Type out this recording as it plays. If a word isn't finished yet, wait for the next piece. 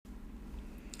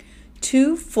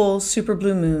two full super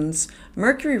blue moons,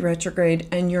 Mercury retrograde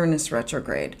and Uranus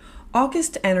retrograde.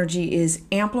 August energy is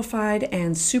amplified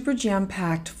and super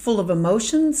jam-packed, full of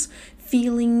emotions,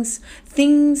 feelings,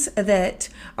 things that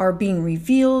are being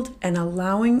revealed and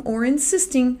allowing or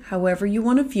insisting, however you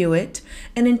want to view it,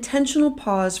 an intentional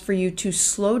pause for you to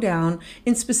slow down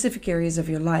in specific areas of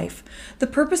your life. The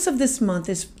purpose of this month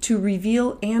is to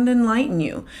reveal and enlighten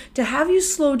you, to have you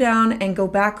slow down and go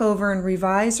back over and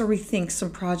revise or rethink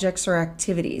some projects or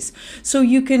activities so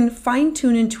you can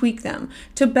fine-tune and tweak them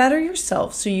to better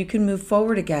yourself so you can move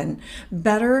forward again,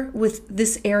 better with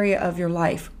this area of your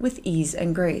life with ease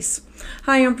and grace.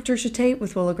 Hi, I'm Patricia Tate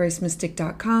with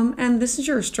WillowGraceMystic.com, and this is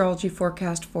your astrology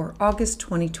forecast for August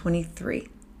 2023.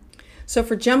 So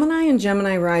for Gemini and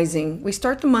Gemini rising, we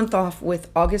start the month off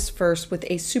with August 1st with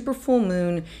a super full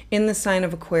moon in the sign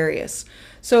of Aquarius.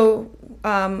 So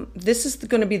this is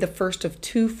going to be the first of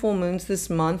two full moons this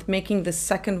month, making the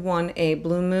second one a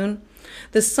blue moon.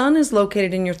 The sun is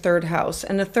located in your third house,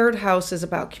 and the third house is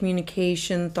about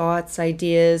communication, thoughts,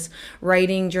 ideas,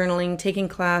 writing, journaling, taking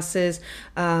classes,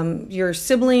 your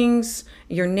siblings,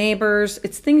 your neighbors.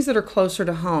 It's things that are closer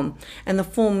to home. And the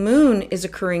full moon is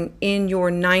occurring in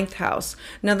your ninth house.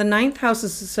 Now, the ninth house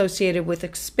is associated with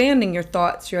expanding your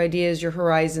thoughts, your ideas, your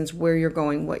horizons, where you're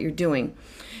going, what you're doing.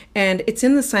 And it's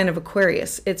in the sign of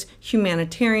Aquarius. It's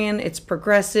humanitarian, it's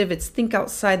progressive, it's think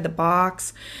outside the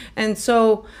box. And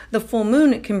so the full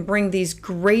moon, it can bring these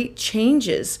great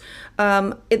changes.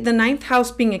 The ninth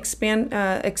house being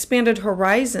expanded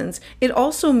horizons, it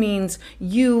also means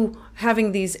you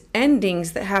having these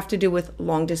endings that have to do with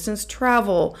long distance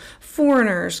travel,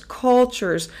 foreigners,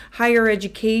 cultures, higher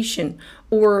education,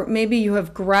 or maybe you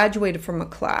have graduated from a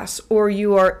class, or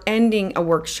you are ending a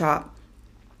workshop.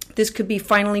 This could be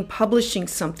finally publishing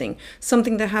something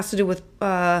that has to do with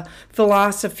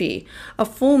philosophy. A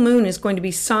full moon is going to be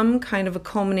some kind of a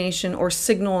culmination or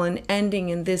signal and ending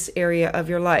in this area of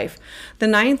your life. The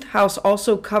ninth house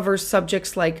also covers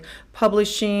subjects like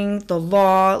publishing, the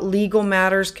law, legal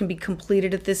matters can be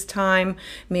completed at this time,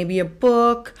 maybe a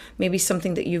book, maybe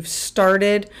something that you've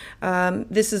started.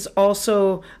 This is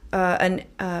also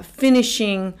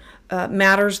finishing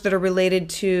matters that are related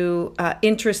to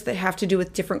interests that have to do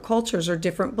with different cultures or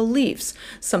different beliefs,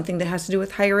 something that has to do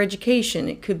with higher education.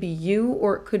 It could be you,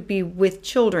 or it could be with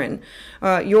children,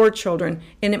 your children,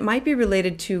 and it might be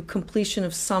related to completion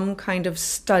of some kind of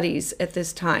studies at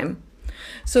this time.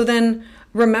 So then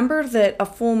remember that a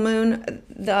full moon,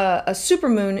 a super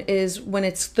moon is when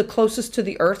it's the closest to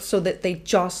the earth, so that they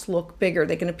just look bigger.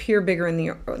 They can appear bigger in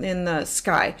the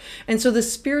sky. And so the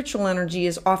spiritual energy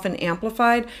is often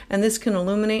amplified, and this can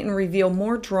illuminate and reveal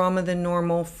more drama than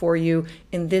normal for you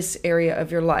in this area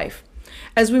of your life.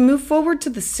 As we move forward to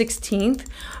the 16th,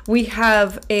 we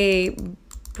have a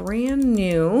brand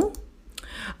new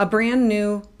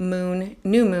new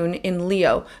moon in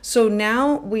Leo. So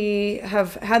now we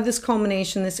have had this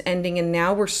culmination, this ending, and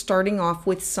now we're starting off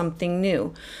with something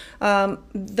new.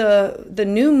 The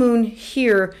new moon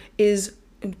here is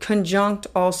conjunct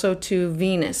also to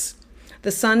Venus.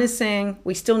 The sun is saying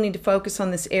we still need to focus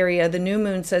on this area. The new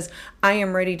moon says, I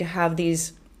am ready to have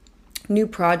these new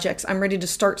projects. I'm ready to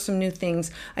start some new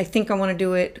things. I think I want to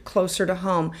do it closer to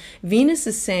home. Venus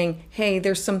is saying, hey,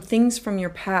 there's some things from your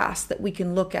past that we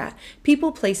can look at.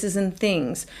 People, places, and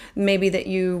things maybe that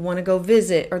you want to go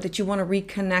visit or that you want to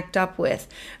reconnect up with,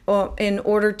 in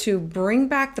order to bring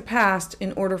back the past,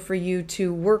 in order for you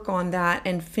to work on that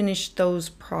and finish those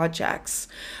projects.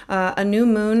 A new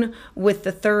moon with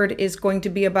the third is going to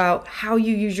be about how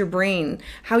you use your brain,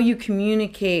 how you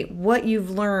communicate, what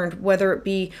you've learned, whether it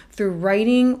be through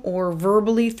writing or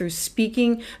verbally through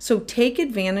speaking. So take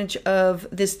advantage of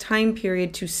this time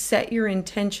period to set your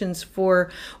intentions for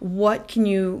what can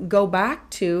you go back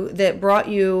to that brought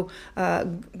you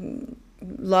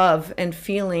love and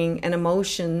feeling and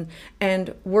emotion,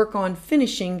 and work on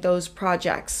finishing those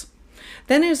projects.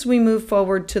 Then as we move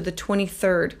forward to the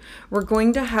 23rd, we're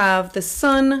going to have the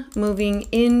sun moving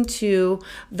into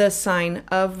the sign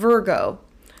of Virgo.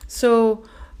 So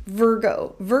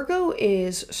Virgo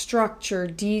is structure,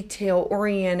 detail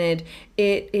oriented.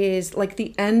 It is like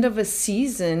the end of a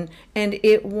season, and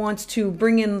it wants to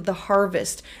bring in the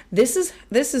harvest. This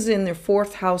is in their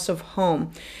fourth house of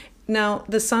home. Now,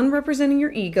 the sun representing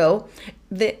your ego,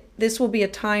 this will be a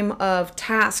time of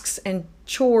tasks and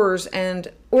chores and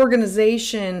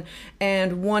organization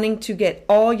and wanting to get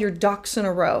all your ducks in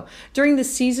a row. During the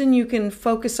season, you can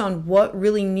focus on what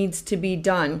really needs to be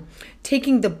done,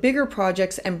 taking the bigger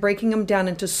projects and breaking them down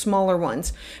into smaller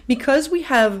ones. Because we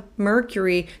have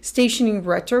Mercury stationing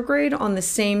retrograde on the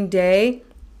same day,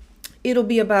 It'll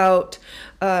be about,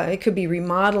 it could be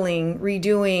remodeling,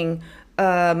 redoing,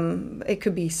 it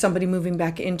could be somebody moving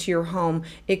back into your home.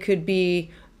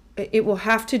 It will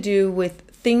have to do with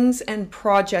things and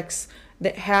projects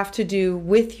that have to do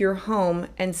with your home,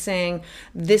 and saying,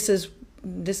 this is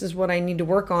what I need to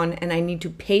work on, and I need to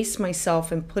pace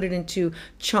myself and put it into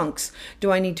chunks.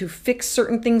 Do I need to fix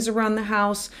certain things around the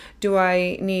house? Do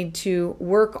I need to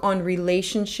work on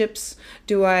relationships?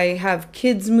 Do I have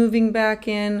kids moving back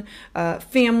in,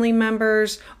 family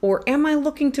members, or am I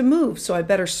looking to move? So I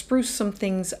better spruce some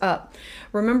things up.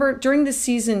 Remember, during this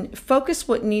season, focus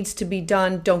what needs to be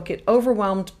done. Don't get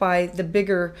overwhelmed by the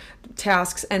bigger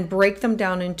tasks, and break them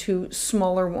down into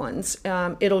smaller ones.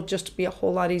 It'll just be a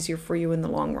whole lot easier for you in the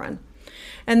long run.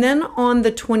 And then on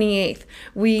the 28th,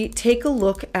 we take a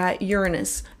look at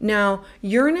Uranus. Now,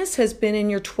 Uranus has been in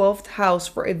your 12th house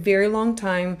for a very long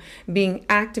time, being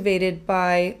activated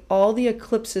by all the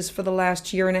eclipses for the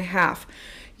last year and a half.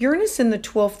 Uranus in the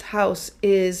 12th house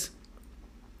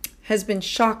has been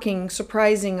shocking,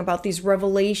 surprising about these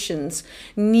revelations,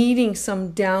 needing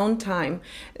some downtime.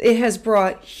 It has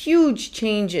brought huge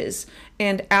changes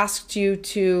and asked you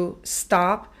to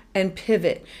stop and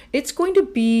pivot. It's going to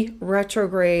be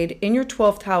retrograde in your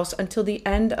 12th house until the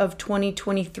end of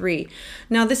 2023.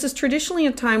 Now, this is traditionally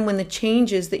a time when the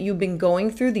changes that you've been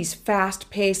going through, these fast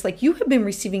paced, like you have been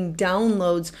receiving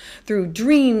downloads through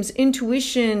dreams,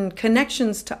 intuition,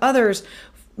 connections to others,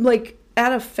 like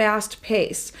at a fast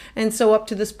pace. And so up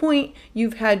to this point,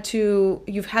 you've had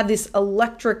this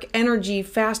electric energy,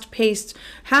 fast paced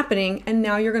happening, and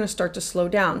now you're going to start to slow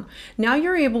down. Now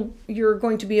you're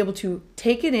going to be able to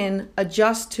take it in,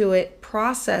 adjust to it,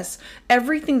 process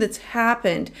everything that's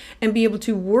happened, and be able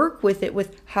to work with it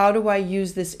with, how do I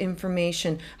use this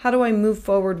information? How do I move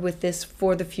forward with this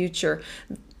for the future?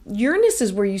 Uranus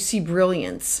is where you see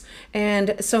brilliance.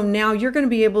 And so now you're going to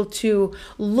be able to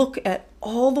look at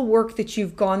all the work that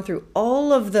you've gone through,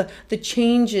 all of the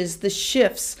changes, the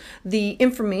shifts, the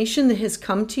information that has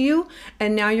come to you.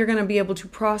 And now you're going to be able to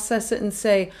process it and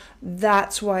say,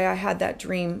 that's why I had that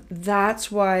dream.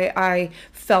 That's why I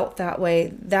felt that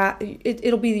way.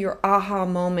 It'll be your aha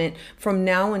moment from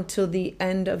now until the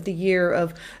end of the year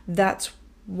of, that's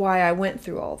why I went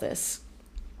through all this.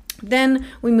 Then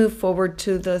we move forward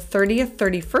to the 30th,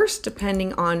 31st,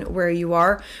 depending on where you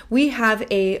are. We have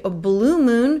a blue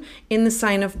moon in the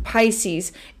sign of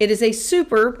Pisces. It is a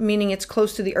super, meaning it's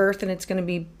close to the earth and it's going to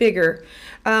be bigger.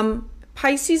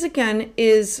 Pisces, again,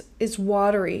 is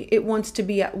watery. It wants to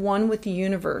be at one with the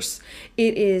universe.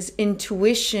 It is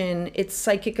intuition, it's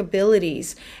psychic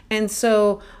abilities. And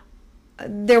so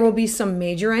there will be some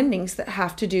major endings that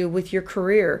have to do with your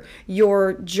career,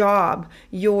 your job,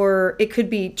 it could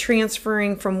be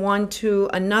transferring from one to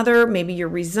another. Maybe you're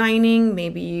resigning,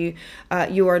 maybe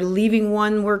you are leaving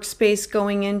one workspace,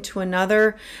 going into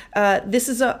another. This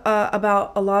is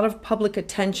about a lot of public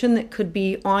attention that could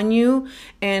be on you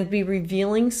and be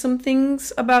revealing some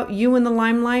things about you in the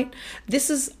limelight.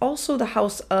 This is also the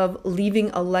house of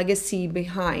leaving a legacy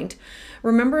behind.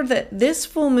 Remember that this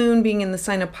full moon being in the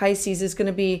sign of Pisces is going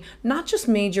to be not just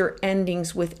major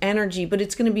endings with energy, but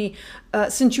it's going to be,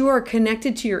 since you are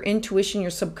connected to your intuition,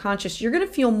 your subconscious, you're going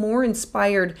to feel more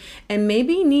inspired and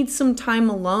maybe need some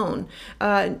time alone.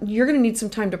 You're going to need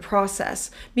some time to process.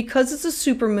 Because it's a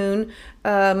super moon,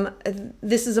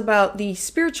 this is about the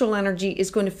spiritual energy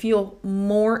is going to feel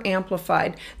more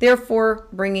amplified, therefore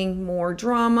bringing more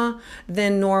drama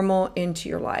than normal into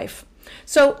your life.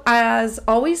 So as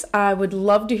always, I would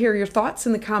love to hear your thoughts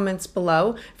in the comments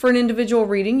below. For an individual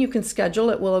reading, you can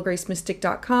schedule at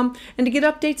willowgracemystic.com. And to get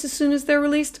updates as soon as they're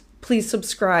released, please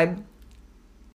subscribe.